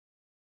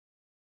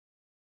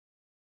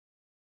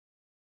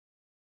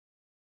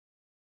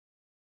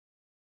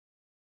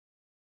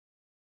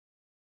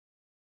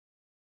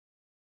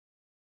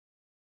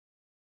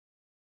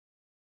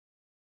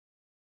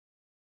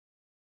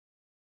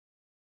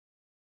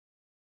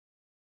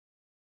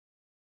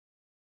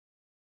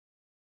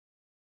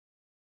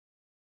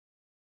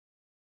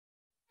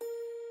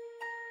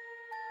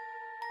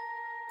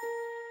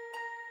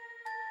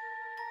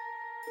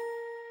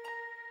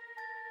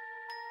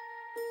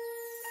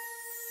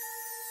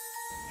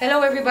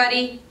Hello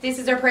everybody, this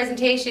is our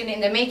presentation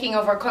in the making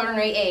of our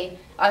Culinary A.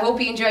 I hope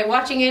you enjoy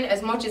watching it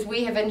as much as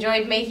we have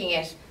enjoyed making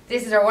it.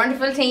 This is our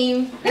wonderful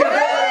team.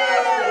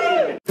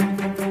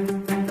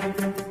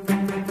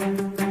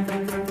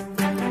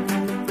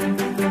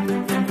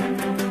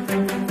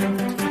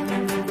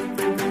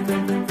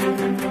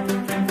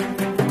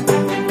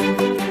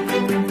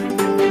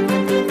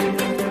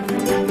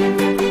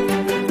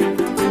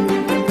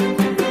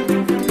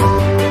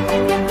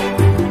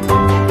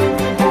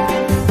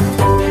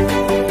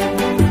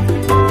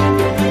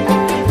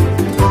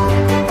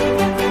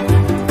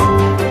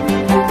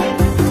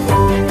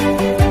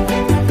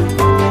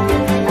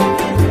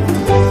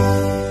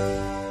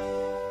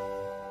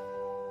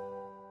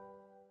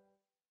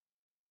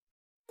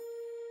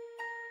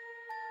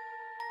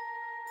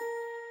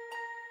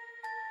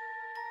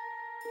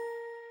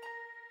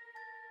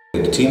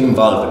 The team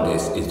involved in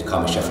this is the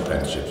Common Chef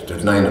Apprenticeships.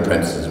 There's 9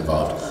 apprentices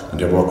involved and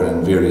they're working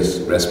in various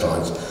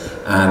restaurants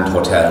and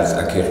hotels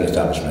and catering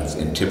establishments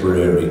in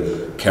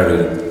Tipperary, Kerry,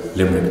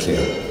 Limerick,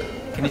 Clare.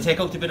 Can you take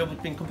out the bit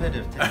of being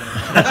competitive? Like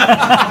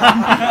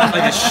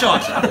a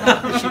shot.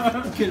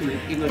 Kill me,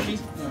 even though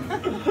she's...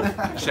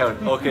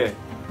 Shout, okay.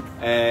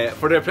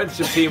 For the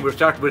apprenticeship team, we're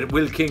starting with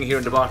Will King here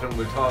in the bottom.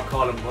 We'll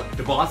call him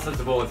the boss, I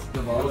suppose.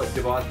 The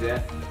boss,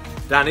 yeah.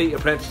 Danny,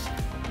 apprentice.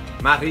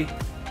 Matty.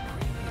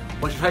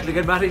 What's your title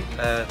again, Matty?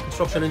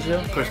 Construction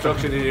engineer.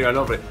 Construction engineer, I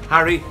love it.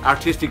 Harry,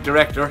 artistic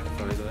director.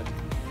 Very good.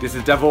 This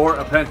is Davor,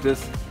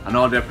 apprentice, and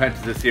all the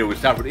apprentices here. We'll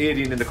start with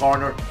Aideen in the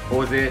corner,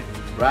 Jose,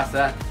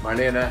 Rasa,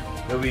 Marlena,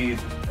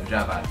 Louise, and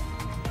Javad.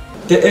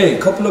 The A,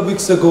 a couple of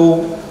weeks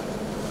ago,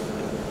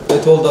 they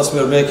told us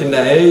we were making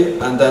the A,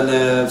 and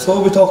then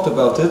so we talked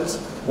about it,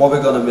 what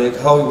we're gonna make,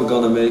 how we're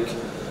gonna make,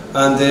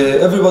 and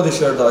everybody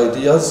shared the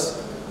ideas.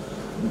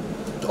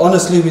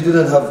 Honestly, we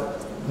didn't have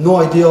no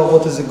idea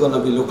what is it going to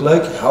be look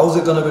like, how is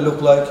it going to be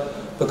look like,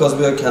 because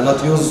we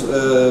cannot use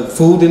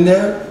food in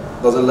there,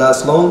 doesn't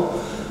last long.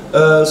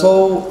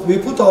 So we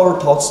put our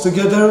thoughts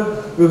together,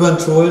 we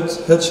went through it,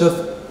 head chef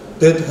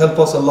did help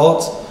us a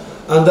lot,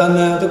 and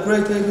then the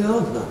great egg is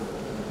on now,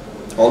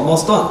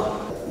 almost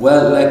done.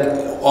 Well,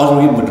 like, all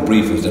we reading with the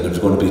brief was that it was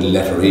going to be the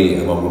letter A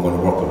and what we were going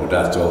to work with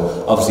that.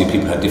 So obviously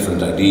people had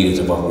different ideas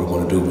of what we were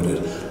going to do with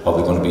it, what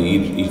we were going to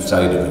be each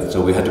side of it.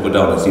 So we had to go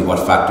down and see what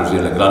factors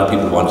in. Like, a lot of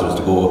people wanted us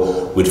to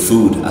go with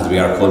food as we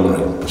are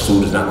culinary.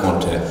 Food is not going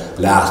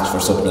to last for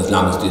something as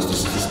long as this.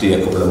 This is to stay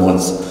a couple of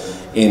months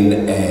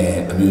in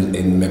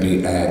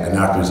maybe an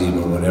art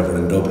museum or whatever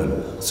in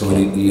Dublin. So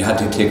you had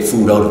to take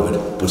food out of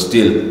it, but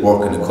still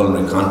work in a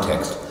culinary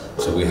context.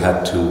 So we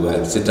had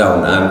to sit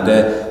down and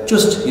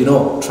just, you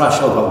know,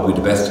 trash out what would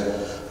be the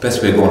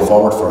best way going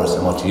forward for us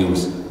and what to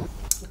use.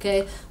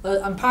 Okay,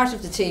 well, I'm part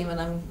of the team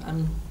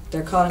and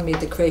they're calling me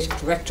the creative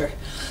director.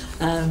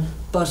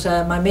 But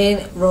my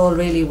main role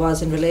really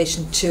was in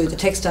relation to the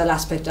textile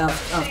aspect of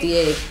the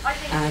A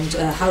and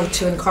how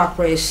to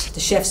incorporate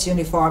the chef's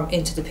uniform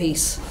into the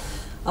piece.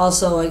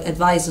 Also I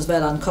advise as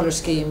well on colour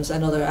schemes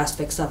and other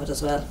aspects of it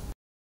as well.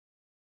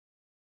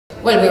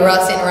 Well, we were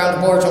all sitting around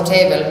the boardroom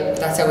table,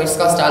 that's how we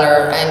discussed all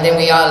our, and then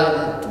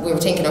we were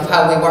thinking of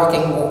how we work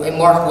in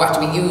work, what do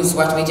we use,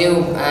 what do we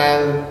do.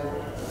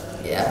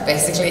 Yeah,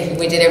 basically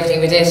we did everything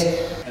we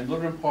did.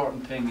 Another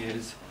important thing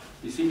is,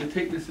 you see the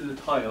thickness of the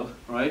tile,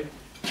 right?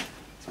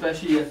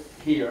 Especially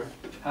here,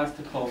 has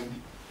to come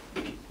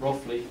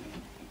roughly.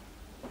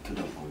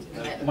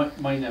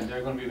 Mind them,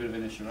 they're going to be a bit of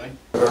an issue, right?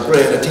 We're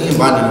great at team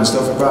bonding and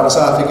stuff. We brought us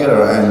all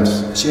together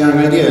and sharing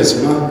ideas,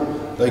 you know.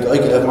 Like, I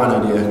could have one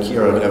idea,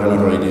 Kira could have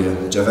another idea,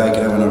 Javad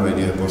could have another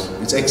idea, but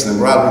it's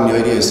excellent. We're all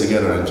bringing the ideas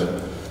together and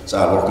it's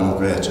all working out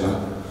great, you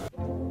know.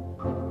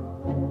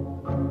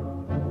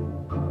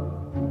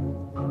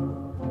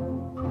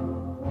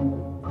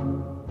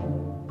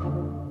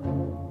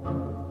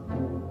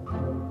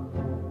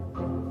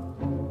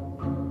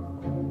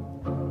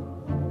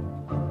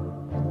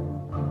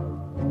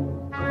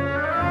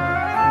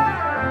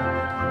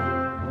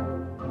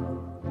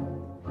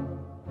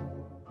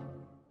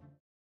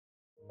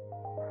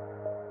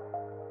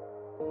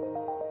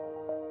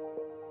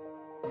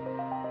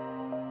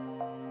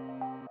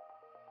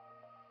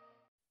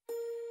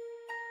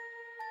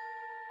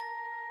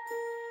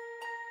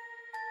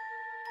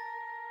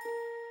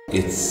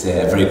 It's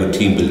a very good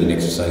team building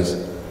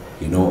exercise,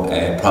 you know,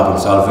 problem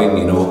solving,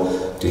 you know,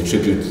 the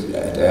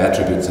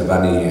attributes of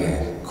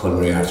any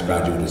culinary arts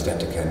graduate is that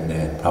they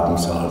can problem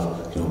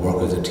solve, you know,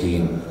 work as a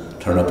team,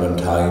 turn up on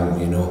time,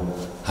 you know,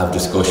 have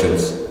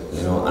discussions,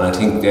 you know, and I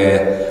think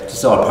this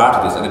is all part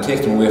of this, and it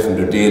takes them away from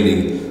their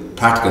daily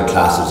practical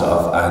classes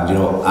and you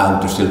know,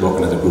 and they're still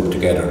working as a group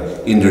together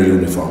in their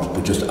uniforms,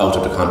 but just out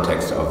of the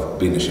context of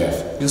being a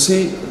chef. You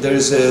see,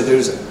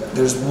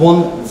 there's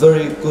one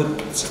very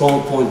good,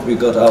 strong point we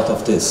got out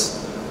of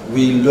this.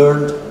 We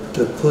learned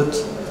to put,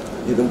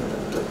 even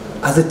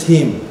as a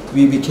team,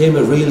 we became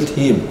a real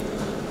team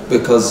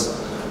because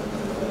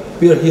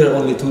we are here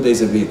only 2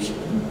 days a week.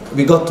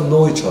 We got to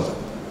know each other.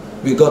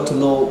 We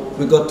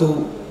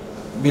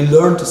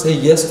learned to say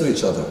yes to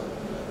each other,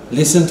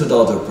 listen to the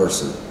other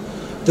person.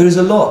 There is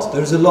a lot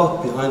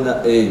behind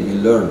that A we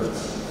learned.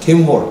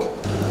 Teamwork.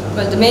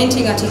 Well, the main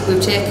thing I think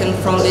we've taken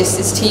from this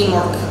is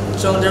teamwork.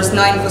 So there's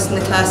 9 of us in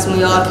the class and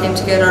we all came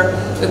together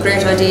with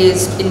great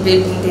ideas in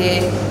building the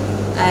A,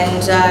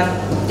 and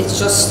it's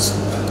just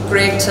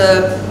great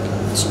to,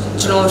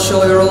 you know,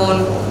 show your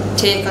own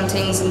take on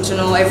things, and you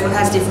know, everyone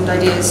has different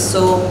ideas,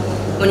 so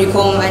when you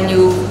come and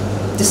you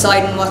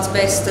decide on what's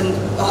best and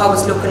how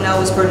it's looking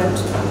now is brilliant.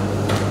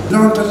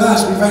 Learned a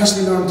lot. We've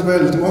actually learned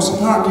well. The most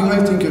important thing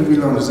I think we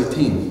learned is a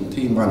team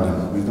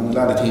bonding. We've done a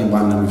lot of team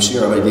bonding, we've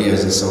shared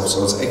ideas and stuff,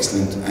 so it's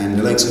excellent. And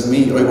the likes of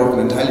me, I work in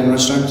an Italian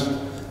restaurant,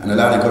 and a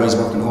lot of guys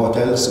work in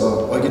hotels,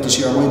 so I get to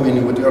share my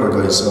menu with the other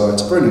guys, so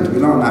it's brilliant. We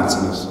learn lots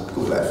and it's a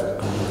good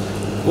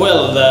laugh.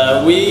 Well,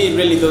 we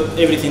really do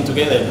everything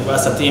together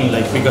as a team,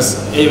 like, because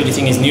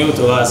everything is new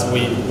to us.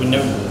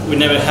 We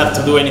never had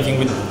to do anything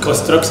with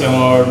construction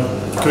or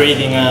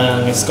creating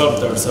a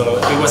sculpture, so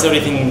it was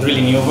everything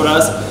really new for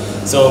us.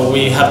 So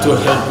we have to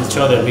help each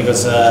other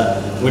because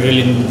we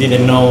really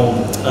didn't know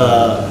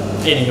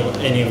any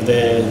of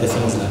the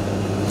things like that.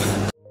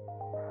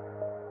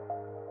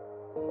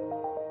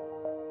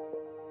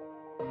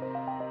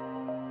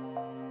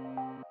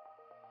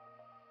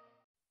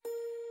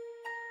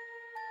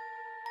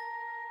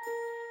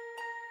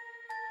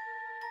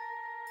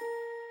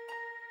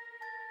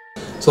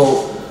 So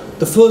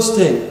the first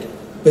thing,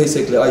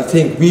 basically, I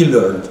think we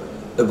learned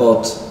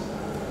about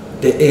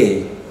the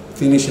A,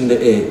 finishing the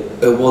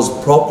A, was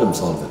problem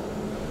solving.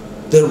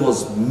 There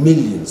was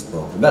millions of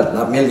problems, well,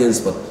 not millions,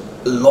 but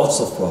lots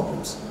of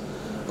problems.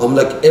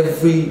 Like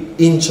every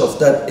inch of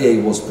that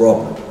A was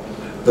problem,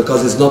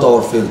 because it's not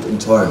our field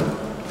entirely,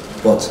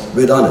 but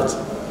we done it.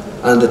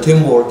 And the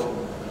teamwork,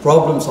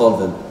 problem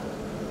solving,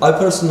 I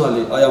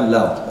personally, I am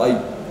loud,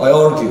 I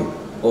argue,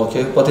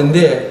 okay, but in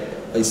there,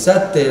 I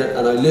sat there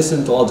and I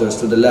listened to others,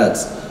 to the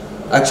lads.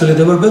 Actually,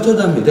 they were better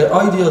than me. Their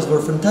ideas were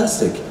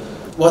fantastic.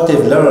 What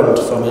they've learned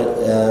from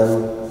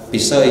it,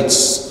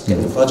 besides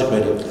getting the project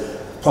ready,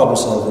 problem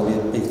solving will be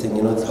a big thing.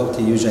 You know, how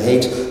to use your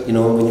head. You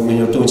know, when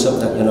you're doing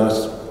something that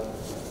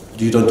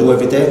you don't do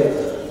every day,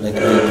 like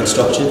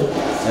construction.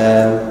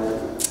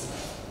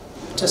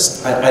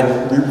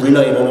 I'm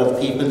relying on other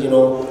people. You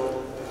know,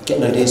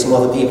 getting ideas from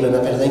other people and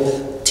that kind of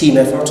thing. Team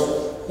effort.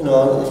 You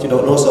know, if you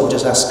don't know something,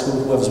 just ask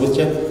whoever's with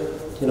you.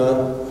 You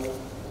know,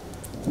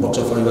 it works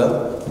out very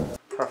well.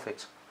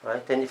 Perfect.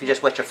 Right, then if you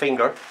just wet your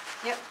finger.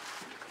 Yep.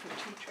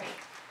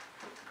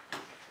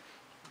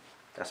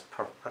 That's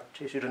perfect.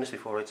 Jeez, you've done this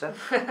before, right, Sam?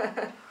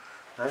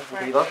 Right,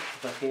 there you go.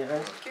 Thank you.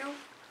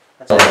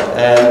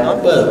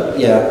 Well,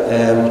 yeah,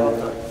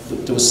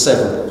 there was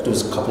several. There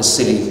was a couple of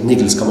silly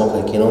niggles come up,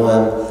 like, you know,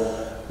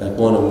 like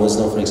one of them was,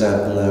 for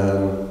example,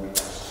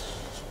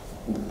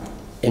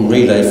 in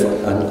real life,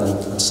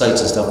 on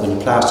sites and stuff, when you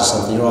plaster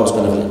something, you're always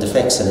going to have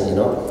defects in it, you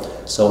know.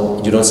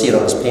 So you don't see it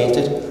unless it's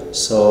painted.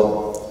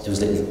 So there was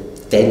little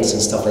dents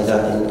and stuff like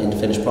that in the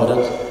finished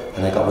product.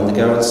 And I got one of the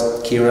girls,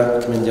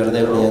 Kira, come in the other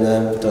day with me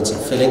and done some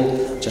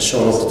filling, just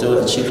showing up to do it.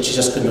 And she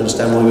just couldn't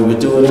understand why we were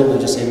doing it. We were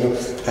just saying, no,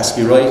 it has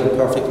to be right and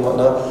perfect and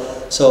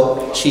whatnot.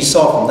 So she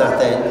saw from that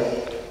then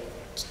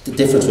the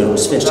difference when it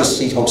was finished, just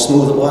to see how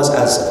smooth it was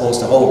as opposed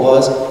to how it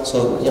was.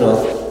 So, you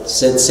know,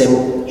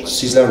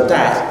 she's learned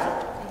that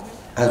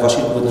as what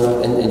she would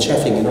know in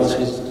chefing, you know,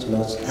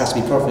 it has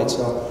to be perfect.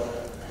 So.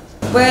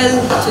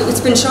 Well, it's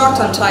been short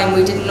on time.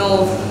 We didn't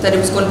know that it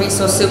was going to be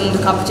so soon,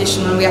 the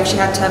competition, and we actually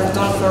had to have it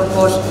done for it.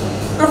 But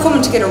we're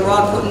coming together, we're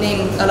all putting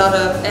in a lot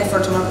of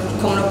effort, and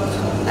we're coming up,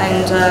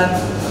 and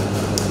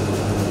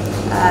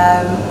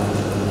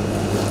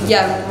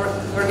yeah,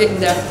 we're getting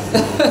there.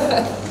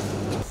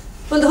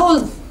 Well,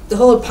 the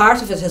whole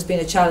part of it has been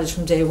a challenge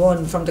from day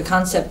one, from the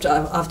concept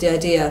of the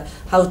idea,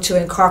 how to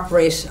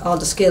incorporate all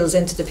the skills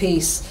into the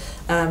piece,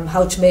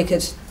 how to make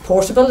it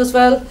portable as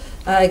well.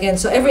 Again,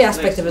 so every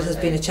aspect of it has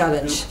been a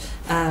challenge.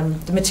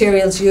 The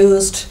materials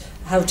used,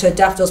 how to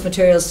adapt those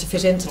materials to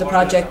fit into the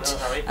project.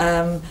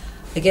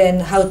 Again,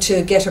 how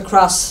to get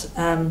across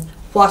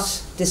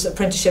what this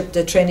apprenticeship,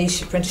 the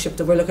traineeship apprenticeship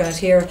that we're looking at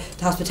here,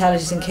 the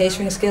hospitalities and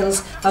catering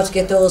skills, how to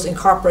get those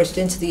incorporated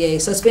into the A.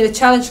 So it's been a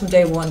challenge from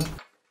day one.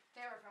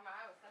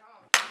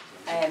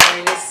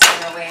 We're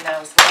listening away now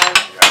as well,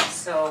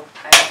 so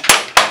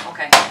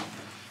okay.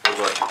 We're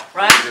good.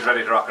 Right. This is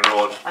ready to rock and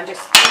roll. I'm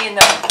just feeling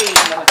them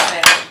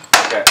better.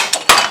 Okay.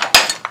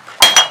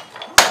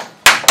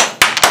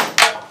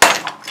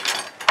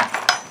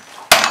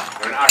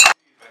 You're an artist.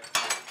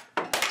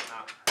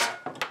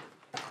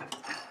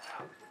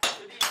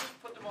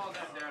 Put them all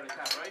down there like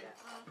that, right?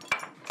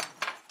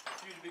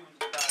 Usually you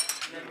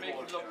make it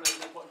look like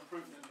you're putting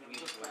fruit in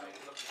it,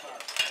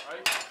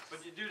 right? But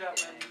you do that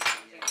when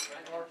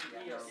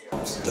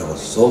there were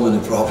so many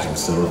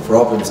problems. There were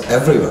problems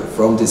everywhere,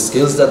 from the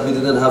skills that we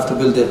didn't have to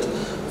build it,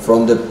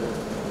 from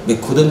we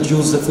couldn't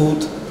use the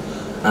food,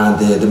 and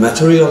the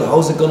material,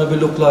 how's it going to be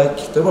look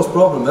like? There was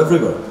problem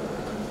everywhere.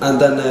 And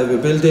then we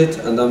built it,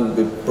 and then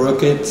we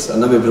broke it,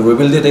 and then we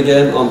rebuilt it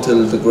again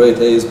until the great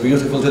A is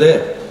beautiful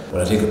today.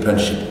 Well, I think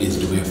apprenticeship is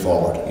the way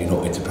forward. You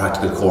know, it's a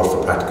practical course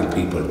for practical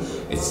people.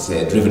 It's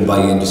driven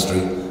by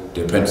industry,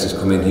 the apprentices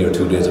come in here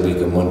 2 days a week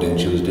on Monday and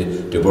Tuesday,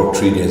 they work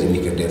 3 days a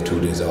week and they have 2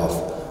 days off,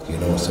 you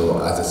know.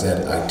 So as I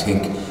said, I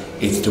think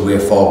it's the way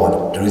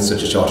forward. There is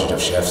such a shortage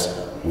of chefs.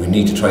 We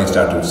need to try and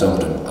start doing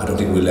something. I don't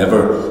think we'll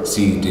ever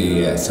see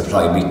the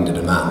supply meeting the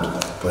demand,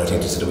 but I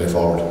think this is the way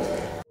forward.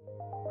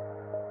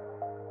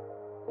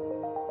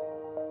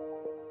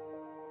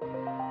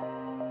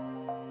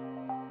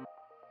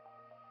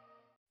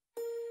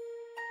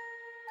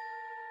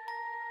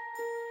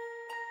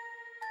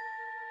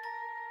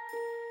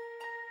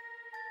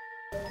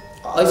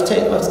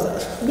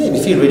 It made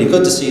me feel really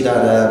good to see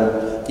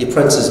that the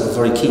apprentices were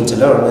very keen to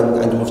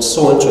learn and were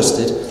so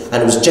interested,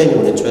 and it was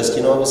genuine interest.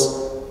 You know,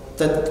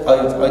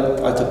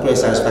 I took great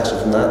satisfaction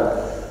from that,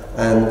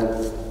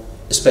 and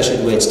especially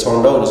the way it's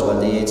turned out as well.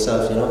 The A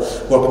itself, you know,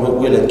 working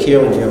with Will and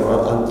Kieran here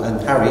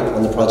and Harry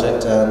on the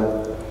project,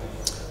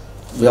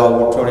 we all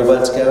worked very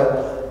well together.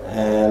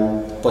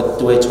 But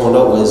the way it turned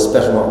out was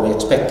better than what we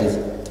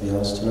expected, to be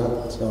honest. You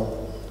know, so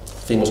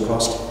fingers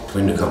crossed. To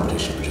win the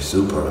competition, which is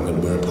super. I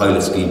mean, we're a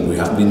pilot scheme. We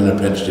haven't been in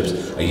apprenticeships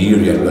a year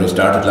yet. We only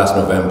started last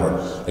November.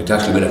 Like, to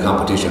actually win a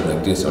competition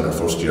like this on our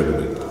first year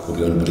would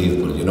be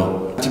unbelievable, you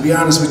know. To be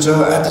honest with you,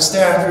 at the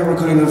start we were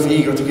kind of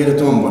eager to get it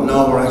done, but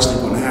now we're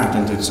actually putting heart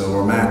into it, so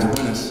we're mad to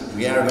win it.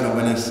 We are going to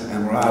win it,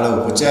 and we're all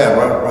out. But yeah,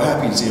 we're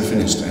happy to see it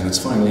finished, and it's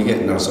finally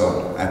getting there,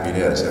 so happy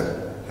days, yeah.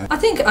 I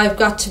think I've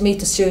got to meet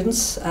the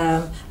students,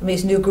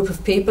 meet a new group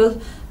of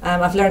people.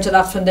 I've learned a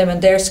lot from them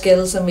and their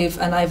skills,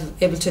 and I've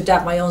able to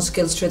adapt my own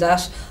skills through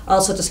that.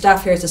 Also, the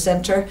staff here at the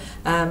centre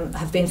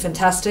have been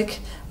fantastic,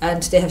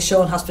 and they have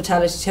shown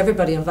hospitality to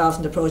everybody involved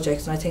in the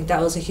project. And I think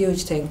that was a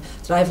huge thing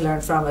that I've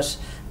learned from it,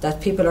 that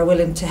people are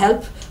willing to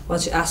help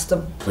once you ask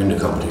them. To win the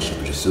competition,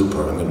 which is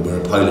super. I mean, we're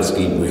a pilot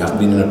scheme. We haven't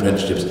been in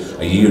apprenticeships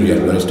a year yet.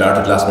 We only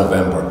started last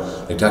November.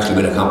 Like, to actually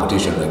win a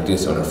competition like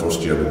this on our first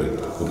year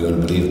would be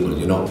unbelievable,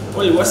 you know.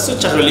 Well, it was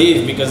such a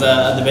relief because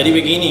at the very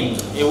beginning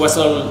it was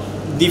all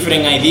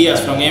different ideas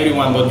from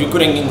everyone, but you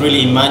couldn't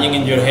really imagine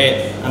in your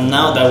head. And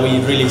now that we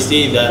really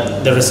see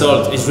that the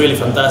result is really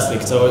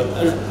fantastic, so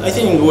I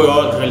think we're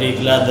all really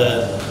glad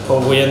that how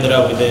we ended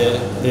up with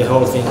the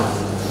whole thing.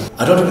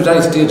 I don't think there's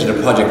any stage of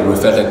the project where we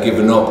felt like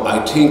giving up. I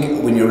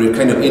think when you're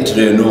kind of into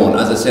the unknown,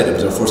 as I said, it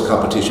was our first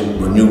competition,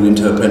 we're new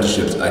into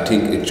apprenticeships. I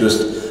think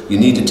you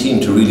need a team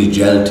to really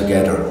gel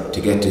together to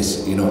get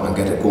this, you know, and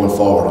get it going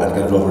forward and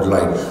get it over the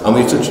line. And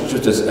we have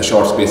just a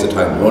short space of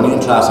time. We're only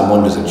in class on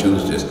Mondays and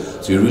Tuesdays,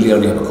 so you really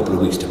only have a couple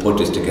of weeks to put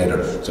this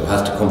together, so it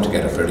has to come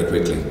together fairly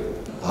quickly.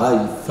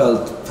 I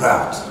felt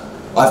proud.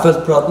 I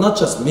felt proud, not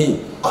just me,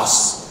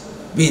 us.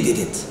 We did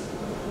it.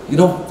 You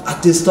know,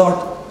 at the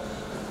start,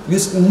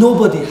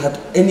 nobody had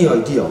any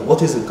idea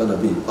what is it gonna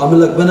be. I mean,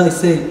 like, when I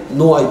say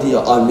no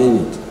idea, I mean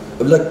it.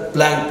 It was like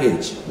blank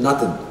page,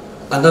 nothing.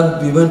 And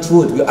then we went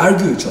through it, we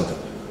argued each other.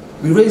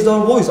 We raised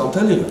our voice, I'm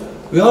telling you.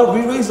 We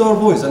raised our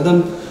voice, and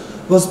then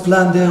it was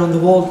planned there on the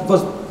wall. It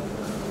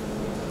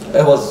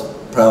was a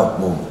proud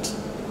moment.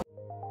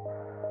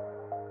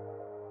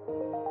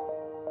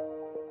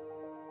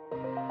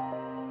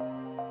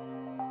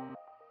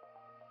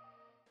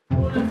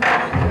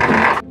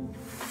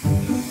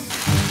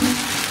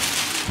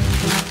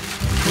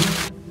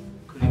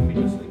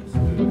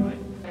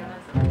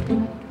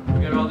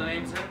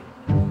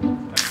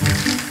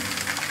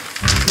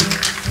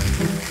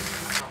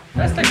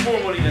 That's like more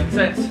money than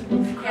sense.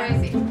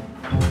 Crazy.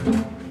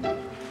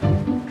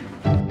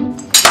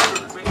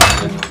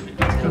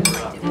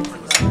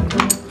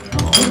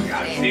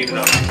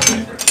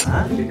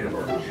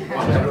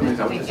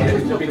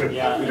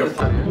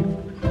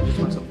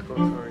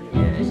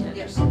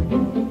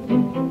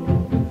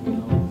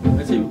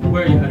 Let's see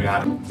where you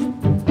had it.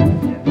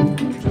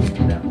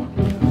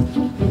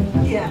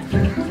 Yeah.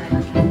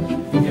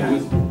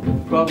 The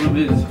problem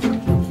is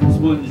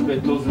sponge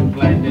bit doesn't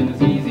blend in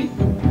as easy,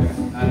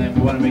 and then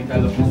we want to make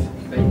that look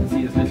that you can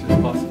see as little as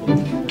possible.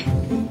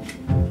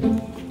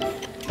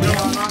 You know,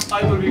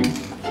 I would be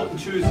putting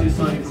shoes this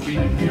side for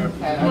being in here.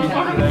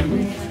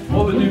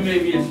 What we'll do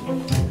maybe is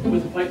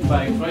with the pipe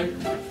bags, right?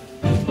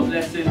 Just put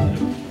less into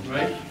them,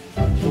 right?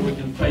 So we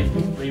can pipe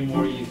way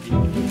more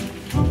easily.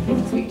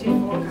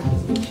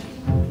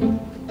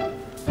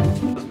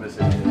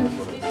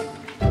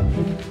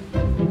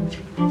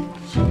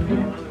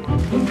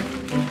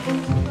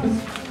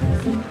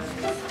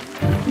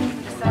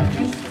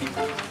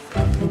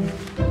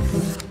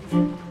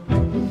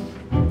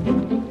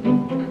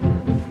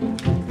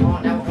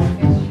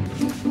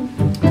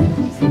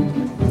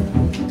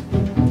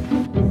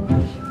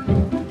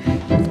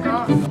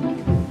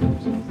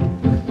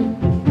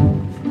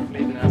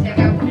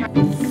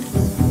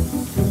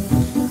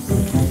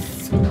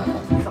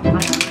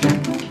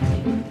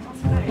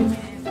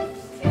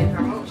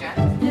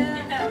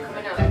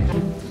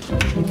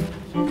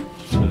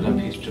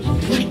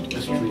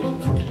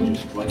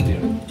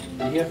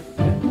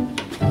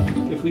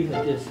 If we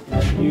had this,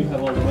 you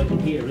have all the right in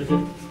here, is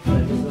it?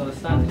 This is on a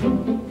stand.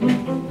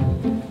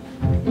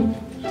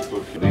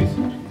 Good for these.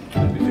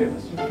 That'd be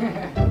famous.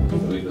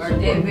 Or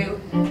debut.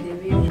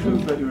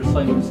 Prove that you're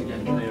assignments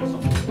again today or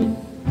something.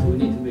 So we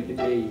need to make it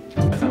a...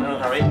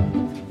 Harry.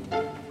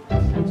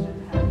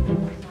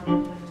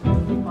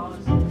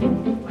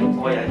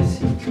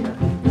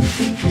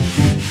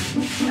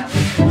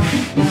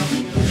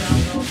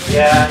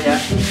 Yeah,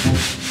 yeah.